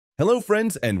Hello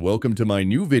friends and welcome to my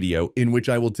new video in which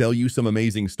I will tell you some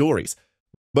amazing stories.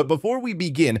 But before we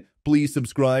begin, please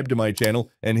subscribe to my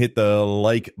channel and hit the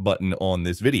like button on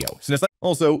this video.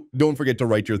 Also, don't forget to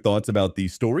write your thoughts about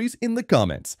these stories in the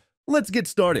comments. Let's get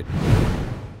started.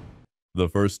 The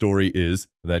first story is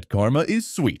that karma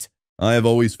is sweet. I have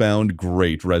always found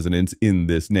great resonance in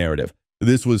this narrative.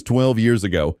 This was 12 years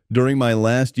ago, during my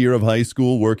last year of high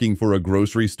school working for a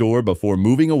grocery store before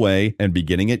moving away and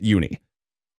beginning at uni.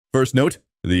 First note,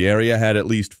 the area had at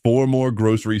least 4 more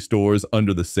grocery stores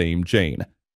under the same chain.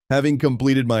 Having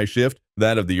completed my shift,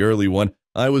 that of the early one,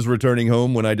 I was returning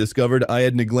home when I discovered I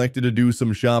had neglected to do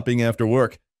some shopping after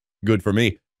work. Good for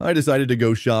me. I decided to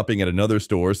go shopping at another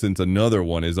store since another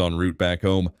one is en route back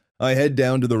home. I head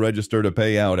down to the register to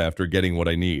pay out after getting what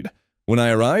I need. When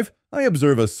I arrive, I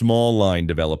observe a small line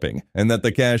developing, and that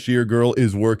the cashier girl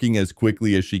is working as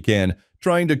quickly as she can,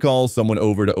 trying to call someone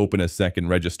over to open a second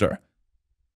register.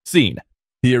 Scene.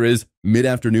 Here is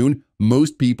mid-afternoon.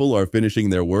 Most people are finishing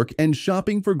their work and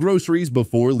shopping for groceries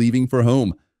before leaving for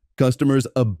home. Customers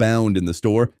abound in the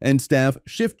store, and staff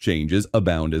shift changes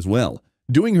abound as well.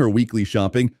 Doing her weekly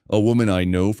shopping, a woman I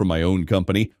know from my own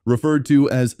company, referred to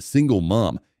as single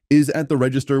mom, is at the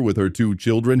register with her 2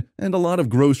 children and a lot of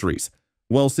groceries.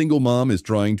 While single mom is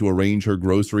trying to arrange her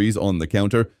groceries on the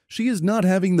counter, she is not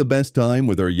having the best time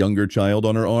with her younger child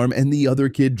on her arm and the other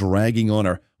kid dragging on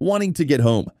her, wanting to get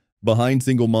home. Behind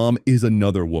single mom is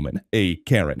another woman, a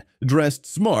Karen, dressed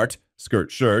smart,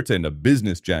 skirt shirt and a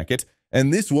business jacket,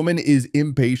 and this woman is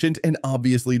impatient and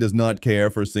obviously does not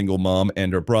care for single mom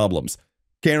and her problems.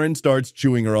 Karen starts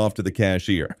chewing her off to the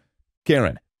cashier.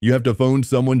 Karen, you have to phone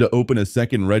someone to open a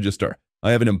second register.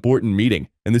 I have an important meeting,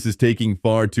 and this is taking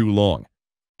far too long.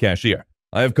 Cashier,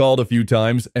 I have called a few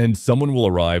times, and someone will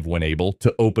arrive when able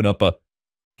to open up a...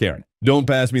 Karen, don't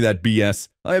pass me that BS.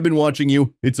 I have been watching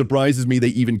you. It surprises me they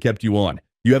even kept you on.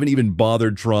 You haven't even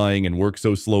bothered trying and work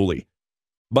so slowly.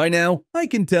 By now, I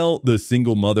can tell the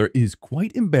single mother is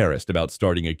quite embarrassed about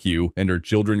starting a queue and her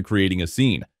children creating a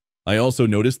scene. I also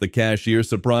noticed the cashier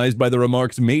surprised by the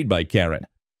remarks made by Karen.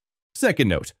 Second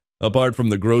note, apart from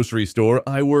the grocery store,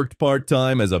 I worked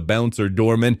part-time as a bouncer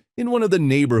doorman in one of the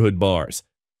neighborhood bars.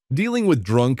 Dealing with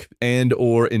drunk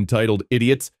and/or entitled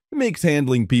idiots makes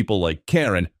handling people like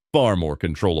Karen far more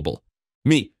controllable.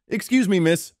 Me, excuse me,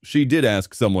 miss, she did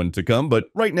ask someone to come, but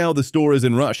right now the store is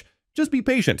in rush. Just be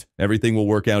patient, everything will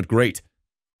work out great.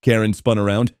 Karen spun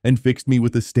around and fixed me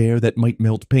with a stare that might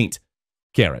melt paint.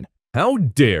 Karen, how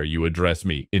dare you address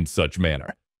me in such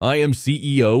manner? I am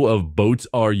CEO of Boats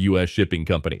R US Shipping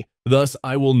Company, thus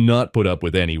I will not put up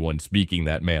with anyone speaking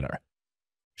that manner.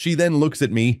 She then looks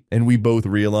at me, and we both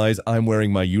realize I'm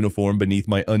wearing my uniform beneath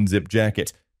my unzipped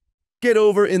jacket. Get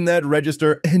over in that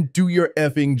register and do your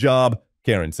effing job,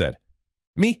 Karen said.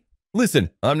 Me? Listen,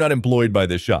 I'm not employed by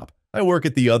this shop. I work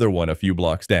at the other one a few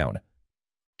blocks down.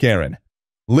 Karen.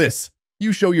 Liz,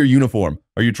 you show your uniform.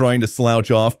 Are you trying to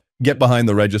slouch off? Get behind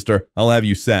the register. I'll have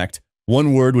you sacked.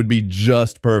 One word would be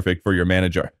just perfect for your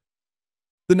manager.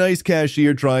 The nice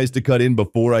cashier tries to cut in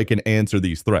before I can answer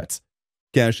these threats.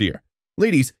 Cashier.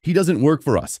 Ladies, he doesn't work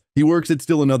for us. He works at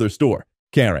still another store.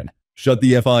 Karen, shut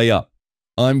the FI up.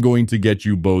 I'm going to get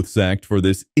you both sacked for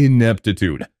this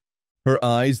ineptitude. Her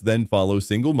eyes then follow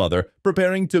single mother,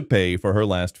 preparing to pay for her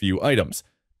last few items.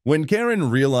 When Karen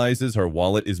realizes her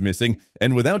wallet is missing,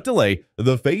 and without delay,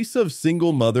 the face of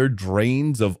single mother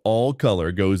drains of all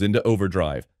color goes into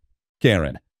overdrive.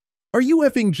 Karen, are you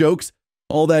effing jokes?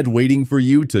 All that waiting for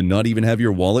you to not even have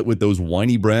your wallet with those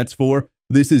whiny brats for?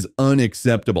 This is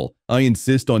unacceptable. I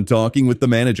insist on talking with the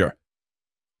manager.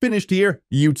 Finished here,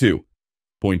 you two.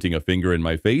 Pointing a finger in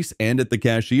my face and at the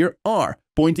cashier, R,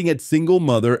 pointing at single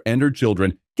mother and her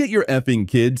children. Get your effing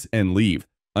kids and leave.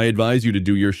 I advise you to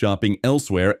do your shopping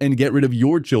elsewhere and get rid of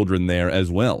your children there as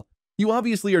well. You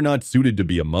obviously are not suited to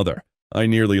be a mother. I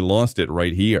nearly lost it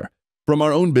right here. From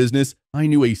our own business, I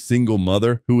knew a single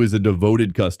mother who is a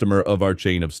devoted customer of our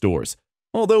chain of stores.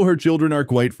 Although her children are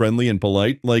quite friendly and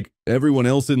polite, like everyone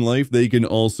else in life, they can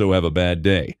also have a bad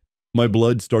day. My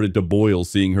blood started to boil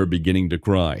seeing her beginning to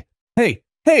cry. Hey,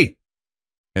 hey!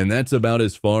 And that's about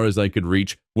as far as I could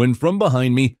reach when from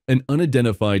behind me, an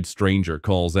unidentified stranger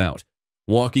calls out.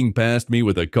 Walking past me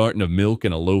with a carton of milk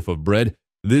and a loaf of bread,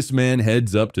 this man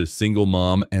heads up to single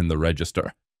mom and the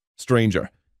register.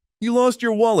 Stranger, you lost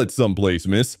your wallet someplace,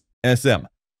 miss. SM.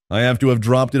 I have to have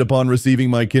dropped it upon receiving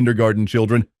my kindergarten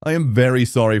children. I am very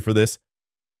sorry for this.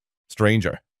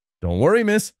 Stranger. Don't worry,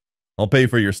 miss. I'll pay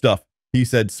for your stuff, he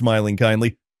said, smiling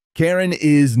kindly. Karen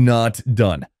is not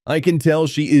done. I can tell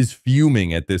she is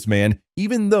fuming at this man,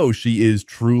 even though she is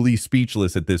truly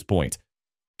speechless at this point.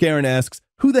 Karen asks,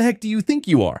 "Who the heck do you think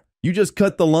you are?" You just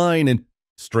cut the line and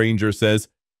Stranger says,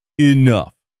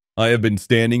 enough. I have been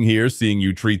standing here seeing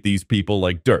you treat these people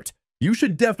like dirt. You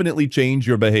should definitely change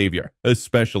your behavior,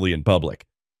 especially in public.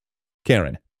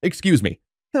 Karen, excuse me.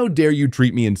 How dare you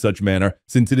treat me in such manner?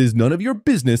 Since it is none of your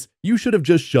business, you should have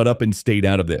just shut up and stayed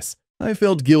out of this. I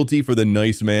felt guilty for the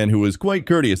nice man who was quite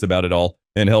courteous about it all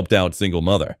and helped out single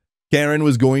mother. Karen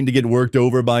was going to get worked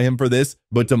over by him for this,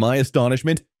 but to my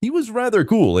astonishment, he was rather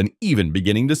cool and even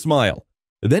beginning to smile.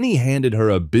 Then he handed her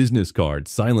a business card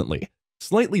silently.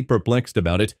 Slightly perplexed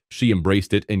about it, she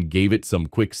embraced it and gave it some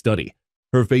quick study.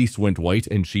 Her face went white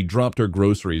and she dropped her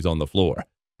groceries on the floor.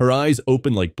 Her eyes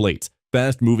opened like plates,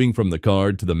 fast moving from the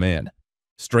card to the man.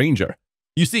 Stranger,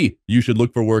 you see, you should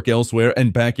look for work elsewhere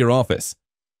and pack your office.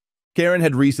 Karen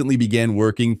had recently began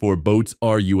working for Boats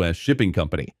R US Shipping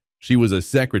Company. She was a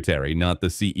secretary, not the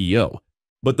CEO.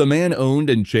 But the man owned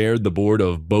and chaired the board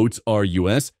of Boats R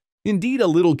US. Indeed, a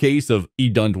little case of "he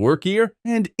don't work here"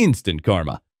 and instant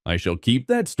karma. I shall keep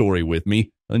that story with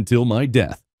me until my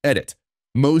death. Edit.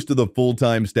 Most of the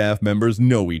full-time staff members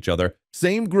know each other.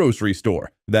 Same grocery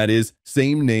store. That is,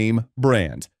 same name,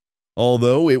 brand.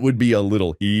 Although it would be a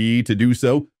little to do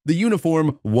so, the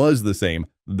uniform was the same,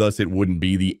 thus it wouldn't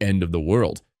be the end of the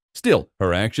world. Still,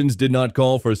 her actions did not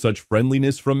call for such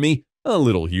friendliness from me. A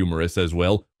little humorous as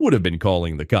well, would have been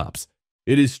calling the cops.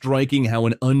 It is striking how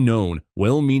an unknown,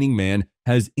 well-meaning man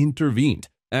has intervened,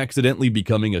 accidentally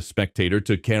becoming a spectator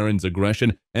to Karen's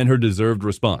aggression and her deserved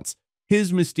response.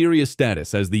 His mysterious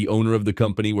status as the owner of the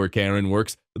company where Karen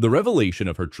works, the revelation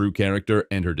of her true character,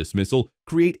 and her dismissal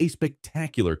create a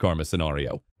spectacular karma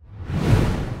scenario.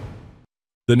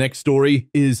 The next story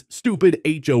is Stupid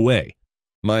HOA.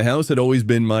 My house had always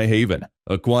been my haven,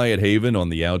 a quiet haven on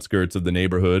the outskirts of the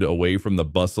neighborhood away from the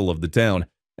bustle of the town,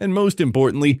 and most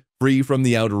importantly, free from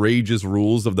the outrageous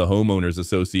rules of the homeowners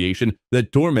association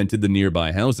that tormented the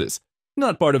nearby houses.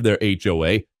 Not part of their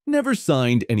HOA, never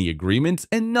signed any agreements,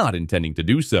 and not intending to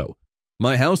do so.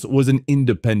 My house was an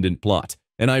independent plot,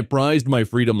 and I prized my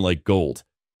freedom like gold.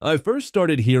 I first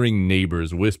started hearing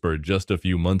neighbors whisper just a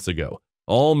few months ago.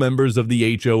 All members of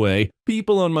the HOA,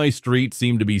 people on my street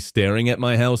seemed to be staring at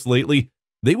my house lately.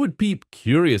 They would peep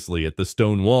curiously at the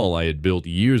stone wall I had built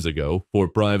years ago for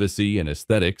privacy and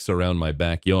aesthetics around my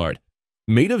backyard.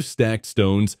 Made of stacked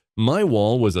stones, my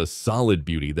wall was a solid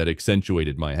beauty that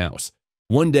accentuated my house.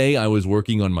 One day I was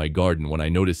working on my garden when I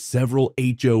noticed several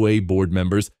HOA board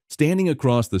members standing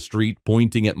across the street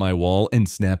pointing at my wall and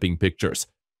snapping pictures.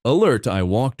 Alert, I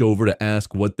walked over to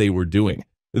ask what they were doing.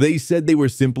 They said they were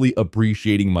simply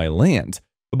appreciating my land,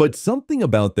 but something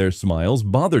about their smiles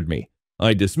bothered me.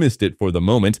 I dismissed it for the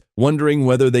moment, wondering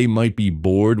whether they might be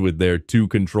bored with their too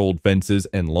controlled fences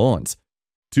and lawns.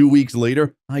 2 weeks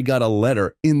later, I got a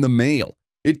letter in the mail.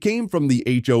 It came from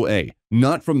the HOA,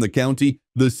 not from the county,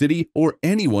 the city, or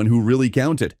anyone who really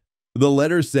counted. The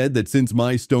letter said that since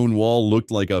my stone wall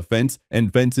looked like a fence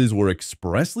and fences were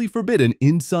expressly forbidden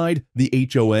inside the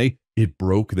HOA, it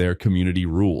broke their community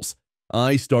rules.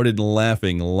 I started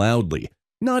laughing loudly.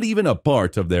 Not even a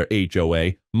part of their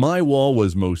HOA, my wall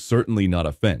was most certainly not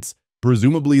a fence.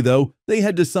 Presumably, though, they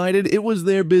had decided it was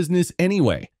their business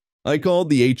anyway. I called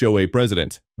the HOA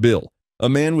president, Bill, a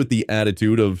man with the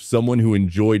attitude of someone who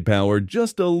enjoyed power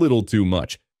just a little too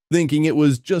much, thinking it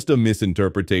was just a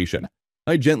misinterpretation.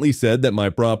 I gently said that my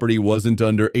property wasn't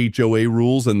under HOA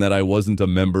rules and that I wasn't a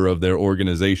member of their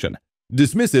organization.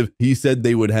 Dismissive, he said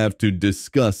they would have to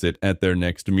discuss it at their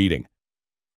next meeting.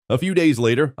 A few days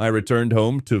later, I returned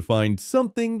home to find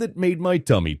something that made my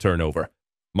tummy turn over.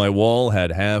 My wall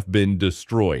had half been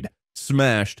destroyed,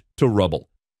 smashed to rubble.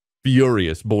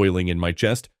 Furious boiling in my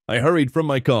chest, I hurried from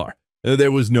my car.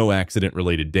 There was no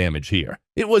accident-related damage here.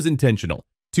 It was intentional.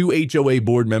 2 HOA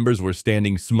board members were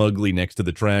standing smugly next to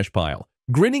the trash pile,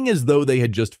 grinning as though they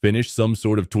had just finished some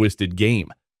sort of twisted game.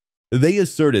 They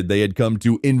asserted they had come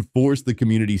to enforce the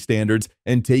community standards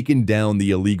and taken down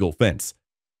the illegal fence.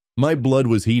 My blood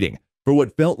was heating. For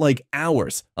what felt like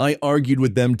hours, I argued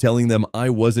with them, telling them I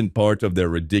wasn't part of their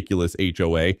ridiculous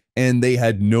HOA and they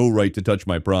had no right to touch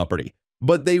my property.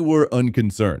 But they were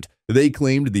unconcerned. They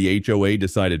claimed the HOA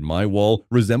decided my wall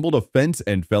resembled a fence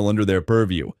and fell under their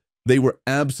purview. They were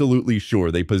absolutely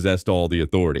sure they possessed all the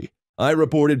authority. I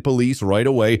reported police right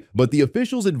away, but the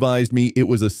officials advised me it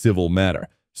was a civil matter.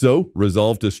 So,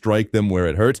 resolved to strike them where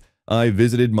it hurt, I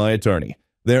visited my attorney.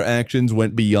 Their actions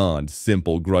went beyond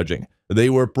simple grudging. They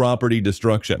were property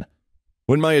destruction.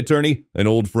 When my attorney, an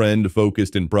old friend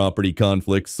focused in property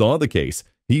conflicts, saw the case,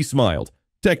 he smiled.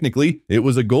 Technically, it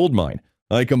was a gold mine.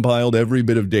 I compiled every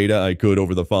bit of data I could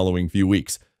over the following few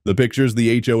weeks. The pictures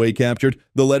the HOA captured,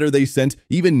 the letter they sent,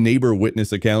 even neighbor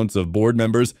witness accounts of board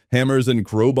members, hammers and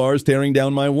crowbars tearing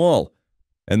down my wall.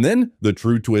 And then the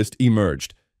true twist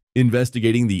emerged.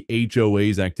 Investigating the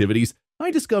HOA's activities,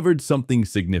 I discovered something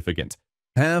significant.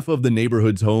 Half of the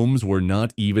neighborhood's homes were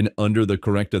not even under the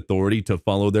correct authority to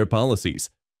follow their policies.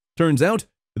 Turns out,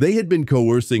 they had been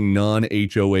coercing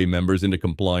non-HOA members into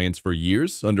compliance for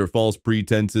years under false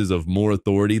pretenses of more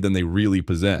authority than they really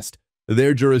possessed.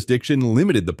 Their jurisdiction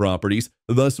limited the properties,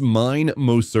 thus mine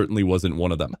most certainly wasn't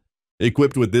one of them.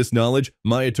 Equipped with this knowledge,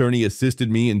 my attorney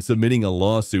assisted me in submitting a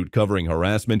lawsuit covering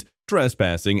harassment,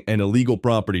 trespassing, and illegal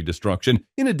property destruction,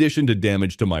 in addition to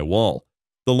damage to my wall.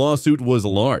 The lawsuit was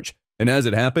large, and as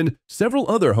it happened, several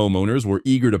other homeowners were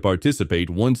eager to participate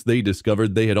once they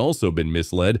discovered they had also been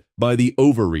misled by the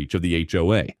overreach of the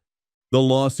HOA. The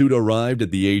lawsuit arrived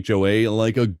at the HOA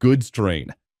like a goods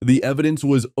train. The evidence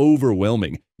was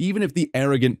overwhelming, even if the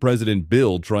arrogant President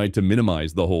Bill tried to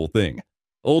minimize the whole thing.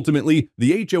 Ultimately,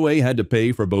 the HOA had to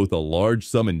pay for both a large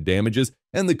sum in damages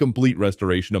and the complete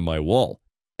restoration of my wall.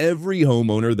 Every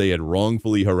homeowner they had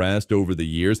wrongfully harassed over the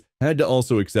years had to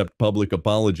also accept public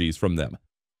apologies from them.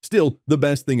 Still, the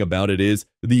best thing about it is,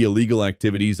 the illegal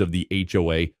activities of the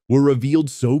HOA were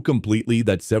revealed so completely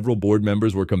that several board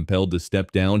members were compelled to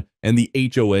step down and the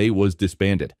HOA was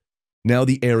disbanded. Now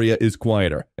the area is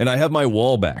quieter, and I have my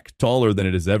wall back, taller than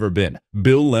it has ever been.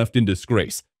 Bill left in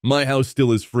disgrace. My house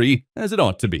still is free, as it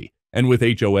ought to be. And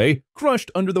with HOA crushed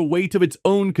under the weight of its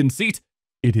own conceit,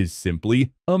 it is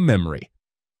simply a memory.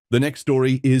 The next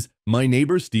story is, my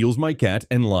neighbor steals my cat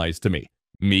and lies to me.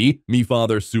 Me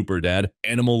father super dad,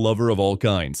 animal lover of all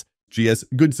kinds. GS,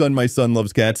 good son, my son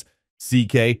loves cats.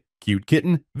 CK, cute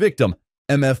kitten, victim.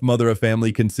 MF, mother of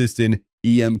family consists in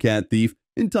EM, cat thief.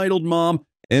 Entitled mom.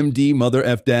 MD, mother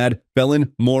F dad,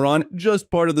 felon, moron,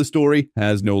 just part of the story,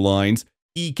 has no lines.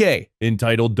 EK,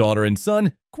 entitled daughter and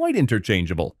son, quite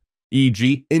interchangeable.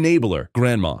 EG, enabler,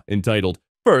 grandma, entitled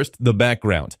first, the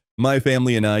background. My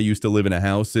family and I used to live in a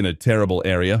house in a terrible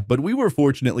area, but we were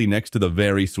fortunately next to the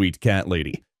very sweet cat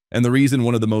lady. And the reason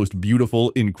one of the most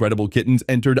beautiful, incredible kittens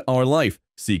entered our life,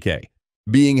 CK.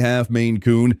 Being half Maine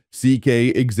Coon, CK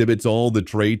exhibits all the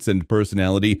traits and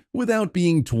personality without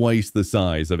being twice the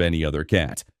size of any other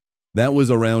cat. That was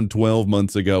around 12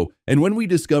 months ago, and when we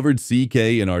discovered CK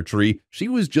in our tree, she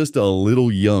was just a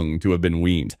little young to have been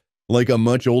weaned. Like a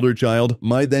much older child,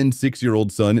 my then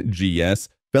 6-year-old son, GS,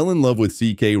 fell in love with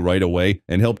CK right away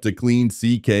and helped to clean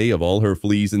CK of all her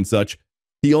fleas and such.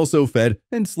 He also fed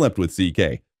and slept with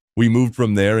CK. We moved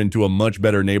from there into a much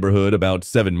better neighborhood about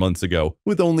 7 months ago,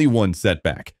 with only one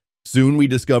setback. Soon we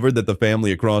discovered that the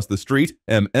family across the street,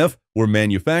 MF, were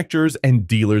manufacturers and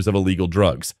dealers of illegal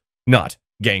drugs. Not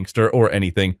gangster or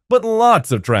anything, but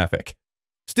lots of traffic.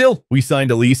 Still, we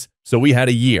signed a lease, so we had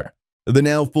a year. The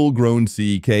now full-grown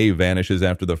CK vanishes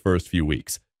after the first few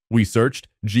weeks. We searched,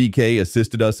 GK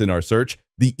assisted us in our search,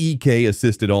 the EK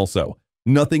assisted also.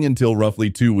 Nothing until roughly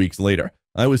 2 weeks later.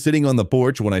 I was sitting on the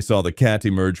porch when I saw the cat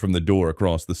emerge from the door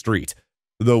across the street.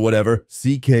 Though whatever,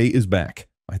 CK is back.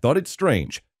 I thought it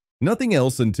strange. Nothing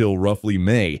else until roughly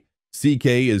May. CK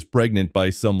is pregnant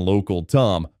by some local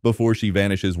Tom before she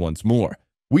vanishes once more.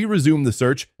 We resume the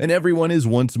search and everyone is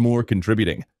once more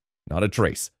contributing. Not a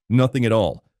trace. Nothing at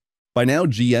all. By now,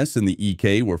 GS and the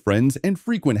EK were friends and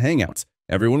frequent hangouts.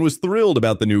 Everyone was thrilled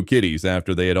about the new kitties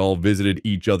after they had all visited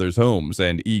each other's homes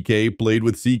and EK played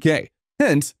with CK.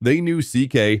 Hence, they knew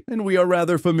CK, and we are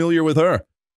rather familiar with her.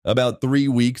 About 3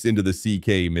 weeks into the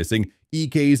CK missing,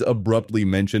 EKs abruptly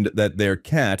mentioned that their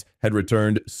cat had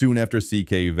returned soon after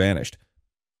CK vanished.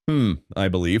 I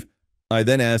believe. I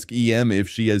then ask EM if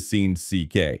she has seen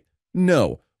CK.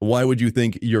 No. Why would you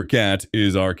think your cat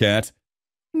is our cat?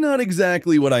 Not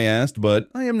exactly what I asked, but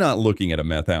I am not looking at a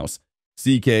meth house.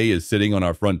 CK is sitting on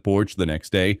our front porch the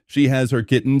next day. She has her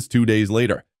kittens 2 days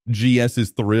later. GS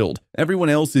is thrilled. Everyone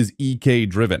else is EK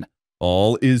driven.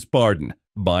 All is pardon.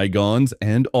 Bygones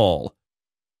and all.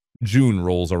 June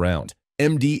rolls around.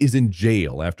 MD is in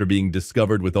jail after being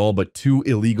discovered with all but 2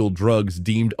 illegal drugs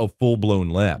deemed a full-blown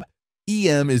lab.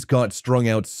 EM is caught strung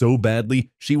out so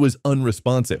badly she was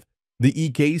unresponsive. The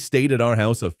EK stayed at our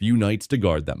house a few nights to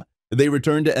guard them. They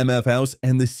return to MF house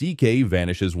and the CK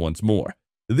vanishes once more.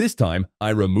 This time, I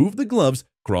remove the gloves,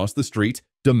 cross the street,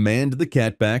 demand the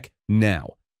cat back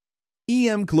now.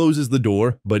 EM closes the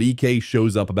door, but EK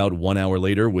shows up about 1 hour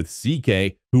later with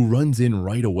CK, who runs in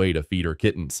right away to feed her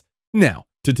kittens. Now,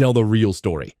 to tell the real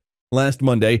story. Last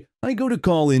Monday, I go to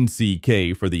call in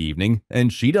CK for the evening,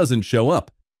 and she doesn't show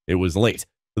up. It was late.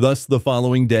 Thus, the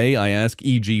following day, I ask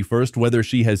EG first whether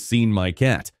she has seen my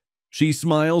cat. She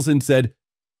smiles and said,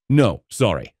 "No,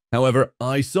 sorry. However,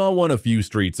 I saw one a few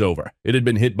streets over. It had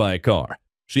been hit by a car.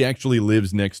 She actually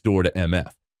lives next door to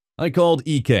MF. I called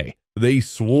EK. They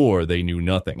swore they knew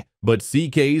nothing, but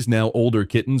CK's now older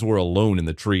kittens were alone in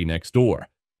the tree next door.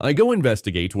 I go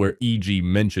investigate where EG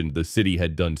mentioned the city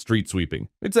had done street sweeping,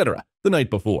 etc. the night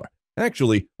before.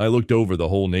 Actually, I looked over the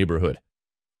whole neighborhood.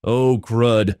 "Oh,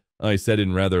 crud," I said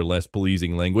in rather less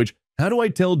pleasing language. How do I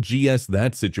tell GS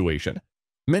that situation?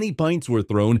 Many pints were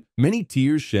thrown, many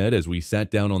tears shed as we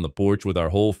sat down on the porch with our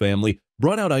whole family,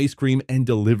 brought out ice cream, and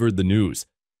delivered the news.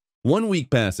 1 week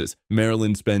passes.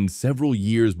 Marilyn spends several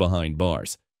years behind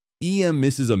bars. EM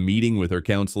misses a meeting with her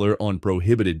counselor on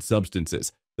prohibited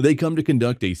substances. They come to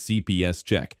conduct a CPS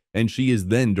check, and she is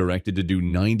then directed to do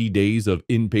 90 days of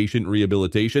inpatient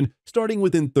rehabilitation, starting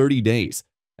within 30 days.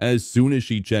 As soon as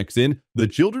she checks in, the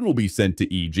children will be sent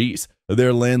to EG's.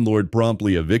 Their landlord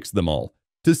promptly evicts them all.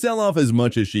 To sell off as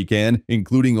much as she can,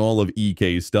 including all of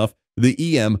EK's stuff, the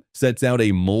EM sets out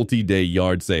a multi-day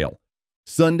yard sale.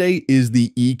 Sunday is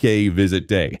the EK visit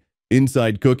day.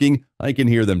 Inside cooking, I can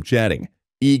hear them chatting.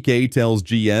 EK tells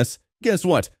GS, "Guess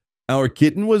what? Our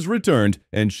kitten was returned,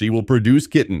 and she will produce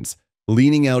kittens."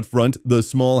 Leaning out front, the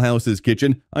small house's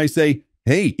kitchen, I say,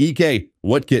 "Hey, EK,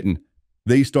 what kitten?"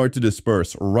 They start to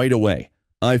disperse right away.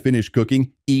 I finish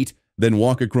cooking, eat, then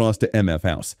walk across to MF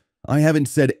house. I haven't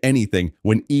said anything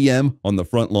when EM, on the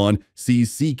front lawn,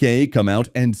 sees CK come out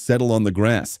and settle on the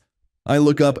grass. I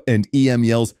look up and EM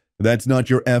yells, "That's not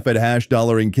your F at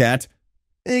 $$ cat?"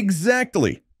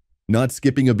 Exactly. Not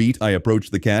skipping a beat, I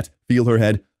approach the cat, feel her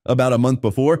head. About a month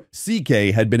before,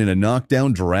 CK had been in a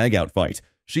knockdown drag-out fight.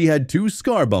 She had 2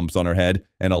 scar bumps on her head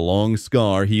and a long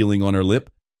scar healing on her lip.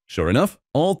 Sure enough,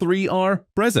 all 3 are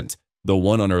present. The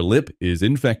one on her lip is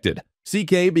infected.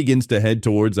 CK begins to head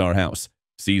towards our house,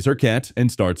 sees her cat,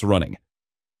 and starts running.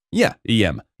 "Yeah,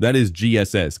 EM, that is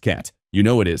GS's cat. You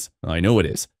know it is. I know it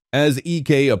is." As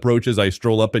EK approaches, I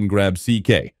stroll up and grab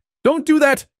CK. "Don't do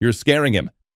that! You're scaring him."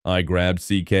 I grabbed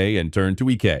CK and turned to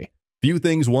EK. Few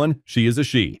things. 1, she is a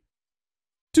she.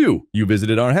 2, you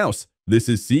visited our house. This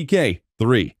is CK.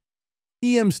 3.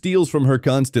 EM steals from her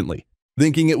constantly.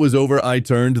 Thinking it was over, I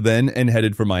turned then and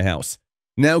headed for my house.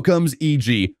 Now comes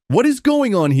EG. "What is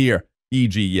going on here?"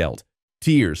 EG yelled.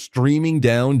 Tears streaming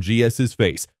down GS's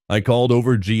face. I called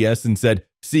over GS and said,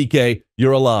 "CK,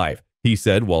 you're alive," he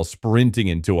said while sprinting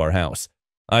into our house.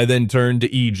 I then turned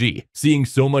to EG. Seeing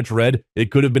so much red,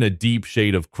 it could have been a deep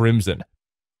shade of crimson.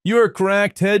 "Your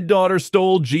cracked head daughter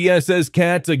stole GS's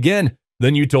cat again.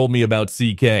 Then you told me about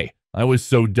CK. I was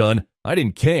so done, I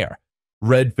didn't care."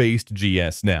 Red-faced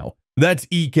GS now. "That's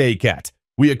EK cat.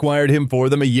 We acquired him for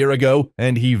them a year ago,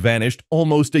 and he vanished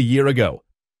almost a year ago."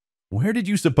 "Where did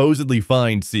you supposedly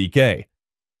find CK?"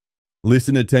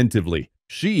 Listen attentively.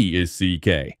 She is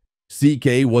CK.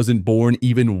 CK wasn't born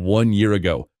even 1 year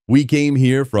ago. We came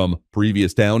here from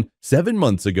previous town 7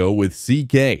 months ago with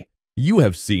CK. You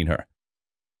have seen her.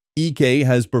 EK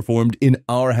has performed in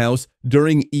our house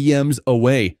during EM's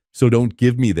away, so don't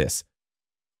give me this.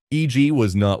 EG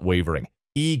was not wavering.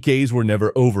 EKs were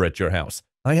never over at your house.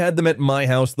 I had them at my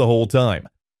house the whole time.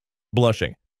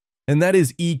 Blushing. "And that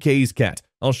is EK's cat.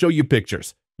 I'll show you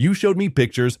pictures." You showed me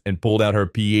pictures and pulled out her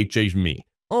PHHME,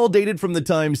 all dated from the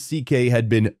time CK had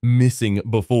been missing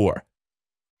before.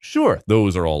 "Sure,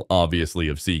 those are all obviously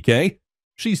of CK."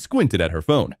 She squinted at her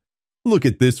phone. "Look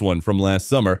at this one from last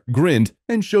summer," grinned,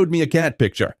 and showed me a cat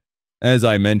picture. As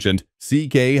I mentioned,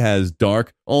 CK has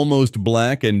dark, almost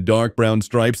black and dark brown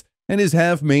stripes and is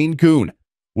half Maine Coon.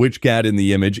 Which cat in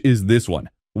the image is this one?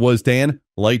 Was tan,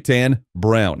 light tan,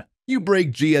 brown. You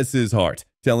break GS's heart,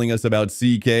 telling us about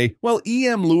CK, while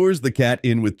EM lures the cat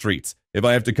in with treats. If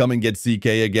I have to come and get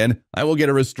CK again, I will get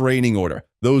a restraining order.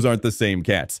 Those aren't the same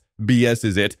cats. BS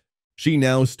is it. She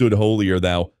now stood holier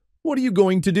thou. "What are you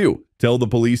going to do? Tell the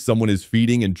police someone is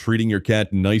feeding and treating your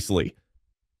cat nicely?"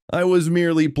 I was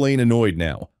merely plain annoyed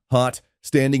now. Hot,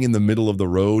 standing in the middle of the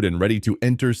road and ready to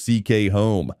enter CK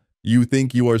home. You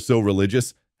think you are so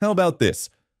religious? How about this?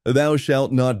 "Thou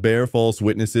shalt not bear false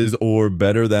witnesses," or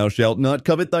better, "Thou shalt not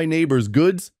covet thy neighbor's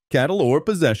goods, cattle, or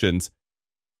possessions."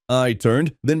 I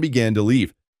turned, then began to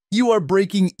leave. "You are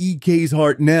breaking EK's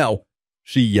heart now,"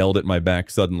 she yelled at my back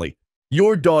suddenly.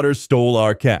 "Your daughter stole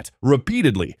our cat,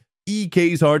 repeatedly.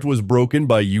 EK's heart was broken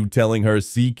by you telling her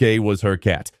CK was her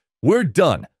cat. We're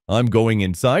done. I'm going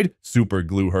inside, super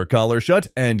glue her collar shut,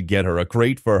 and get her a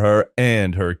crate for her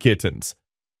and her kittens."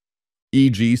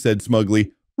 EG said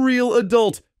smugly, "Real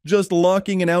adult, just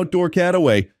locking an outdoor cat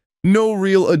away. No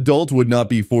real adult would not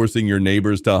be forcing your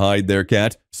neighbors to hide their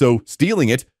cat, so stealing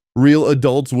it. Real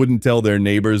adults wouldn't tell their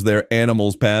neighbors their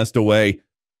animals passed away."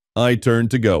 I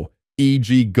turned to go,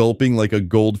 EG gulping like a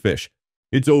goldfish.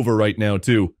 It's over right now,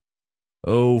 too.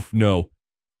 Oh, no.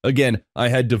 Again, I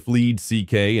had to fleed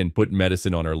CK and put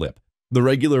medicine on her lip. The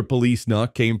regular police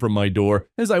knock came from my door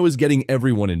as I was getting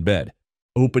everyone in bed.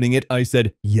 Opening it, I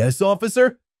said, "Yes,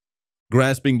 officer?"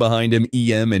 Grasping behind him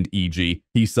EM and EG,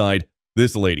 he sighed,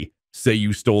 "This lady, say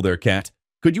you stole their cat.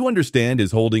 Could you understand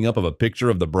his holding up of a picture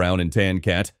of the brown and tan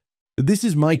cat?" "This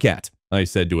is my cat," I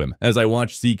said to him as I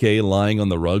watched CK lying on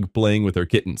the rug playing with her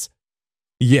kittens.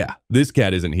 "Yeah, this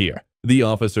cat isn't here," the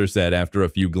officer said after a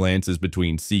few glances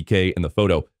between CK and the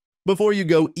photo. "Before you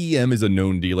go, EM is a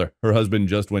known dealer. Her husband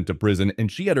just went to prison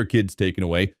and she had her kids taken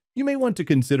away. You may want to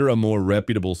consider a more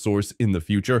reputable source in the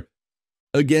future."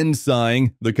 Again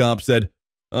sighing, the cop said,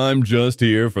 "I'm just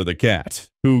here for the cat,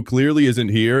 who clearly isn't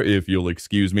here. If you'll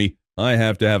excuse me, I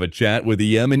have to have a chat with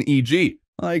EM and EG."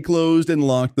 I closed and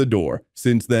locked the door.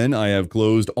 Since then, I have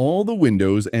closed all the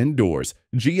windows and doors.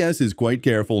 GS is quite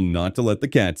careful not to let the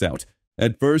cats out.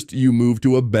 At first, you move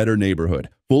to a better neighborhood,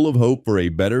 full of hope for a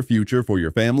better future for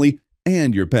your family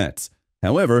and your pets.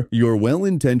 However, your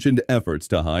well-intentioned efforts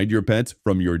to hide your pets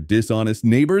from your dishonest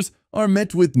neighbors are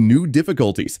met with new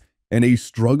difficulties and a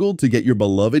struggle to get your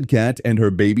beloved cat and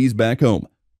her babies back home.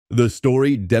 The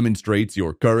story demonstrates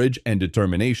your courage and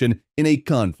determination in a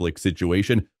conflict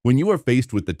situation when you are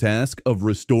faced with the task of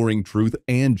restoring truth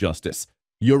and justice.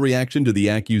 Your reaction to the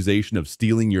accusation of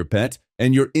stealing your pet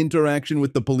and your interaction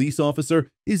with the police officer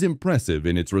is impressive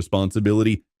in its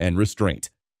responsibility and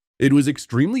restraint. It was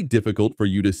extremely difficult for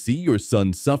you to see your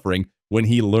son suffering when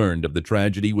he learned of the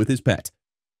tragedy with his pet.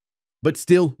 But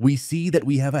still, we see that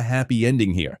we have a happy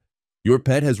ending here. Your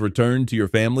pet has returned to your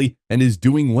family and is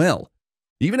doing well.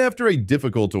 Even after a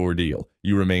difficult ordeal,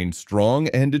 you remain strong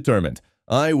and determined.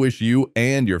 I wish you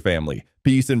and your family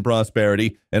peace and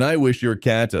prosperity, and I wish your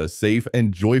cat a safe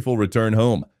and joyful return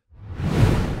home.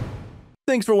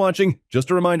 Thanks for watching.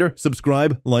 Just a reminder,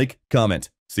 subscribe, like,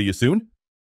 comment. See you soon.